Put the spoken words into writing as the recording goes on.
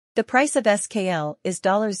The price of Skale is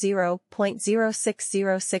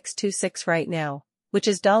 $0.060626 right now, which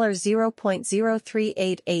is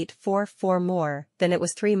 $0.038844 more than it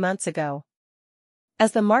was 3 months ago.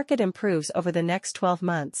 As the market improves over the next 12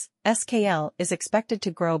 months, Skale is expected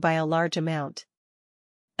to grow by a large amount.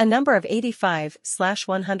 A number of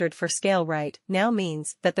 85/100 for Skale right now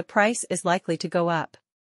means that the price is likely to go up.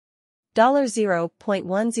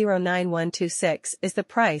 $0.109126 is the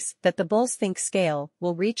price that the bulls think Skale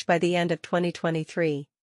will reach by the end of 2023.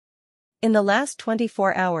 In the last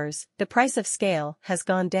 24 hours, the price of Skale has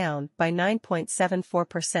gone down by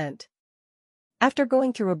 9.74%. After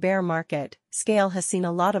going through a bear market, Skale has seen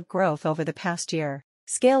a lot of growth over the past year.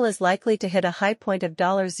 Skale is likely to hit a high point of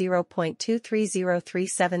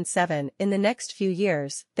 $0.230377 in the next few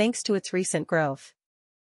years thanks to its recent growth.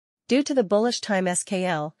 Due to the bullish time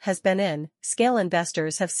Skale has been in, Skale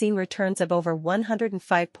investors have seen returns of over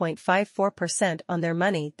 105.54% on their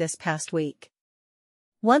money this past week.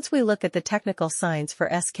 Once we look at the technical signs for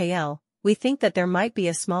Skale, we think that there might be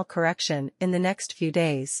a small correction in the next few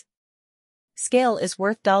days. Skale is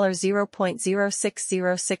worth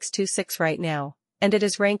 $0.060626 right now, and it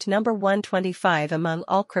is ranked number 125 among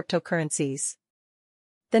all cryptocurrencies.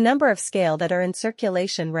 The number of Skale that are in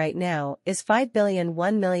circulation right now is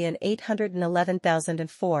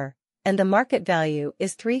 5,001,811,004, and the market value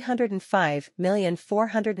is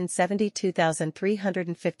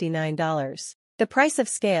 $305,472,359. The price of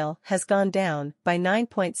Skale has gone down by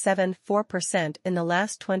 9.74% in the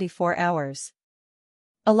last 24 hours.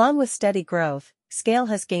 Along with steady growth, Skale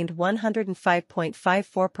has gained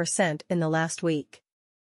 105.54% in the last week.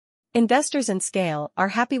 Investors in Skale are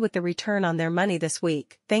happy with the return on their money this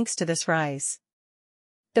week thanks to this rise.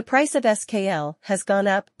 The price of Skale has gone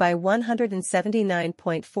up by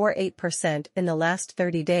 179.48% in the last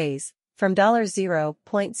 30 days, from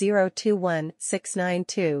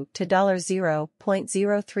 $0.021692 to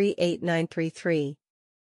 $0.038933.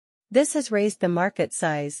 This has raised the market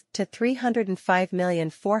size to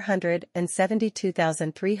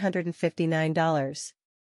 $305,472,359.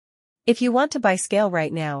 If you want to buy Skale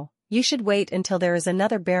right now, you should wait until there is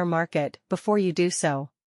another bear market before you do so.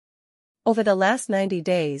 Over the last 90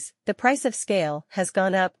 days, the price of Skale has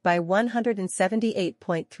gone up by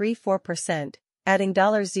 178.34%, adding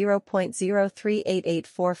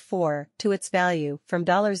 $0.038844 to its value from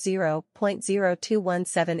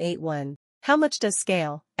 $0.021781. How much does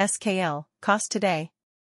Skale cost today?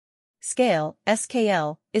 Skale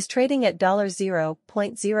is trading at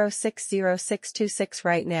 $0.060626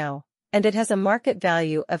 right now, and it has a market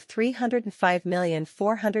value of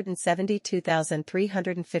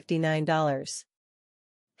 $305,472,359.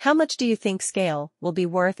 How much do you think Skale will be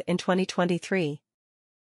worth in 2023?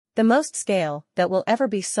 The most Skale that will ever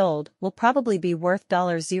be sold will probably be worth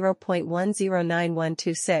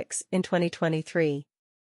 $0.109126 in 2023.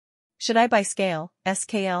 Should I buy Skale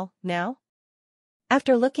now?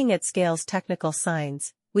 After looking at Skale's technical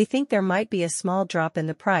signs, we think there might be a small drop in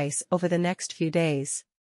the price over the next few days.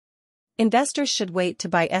 Investors should wait to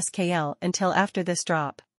buy Skale until after this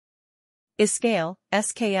drop. Is Skale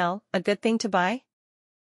a good thing to buy?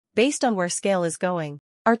 Based on where Skale is going,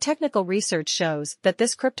 our technical research shows that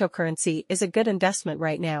this cryptocurrency is a good investment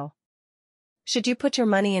right now. Should you put your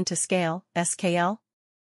money into Skale?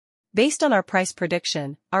 Based on our price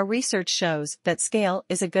prediction, our research shows that Skale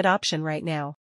is a good option right now.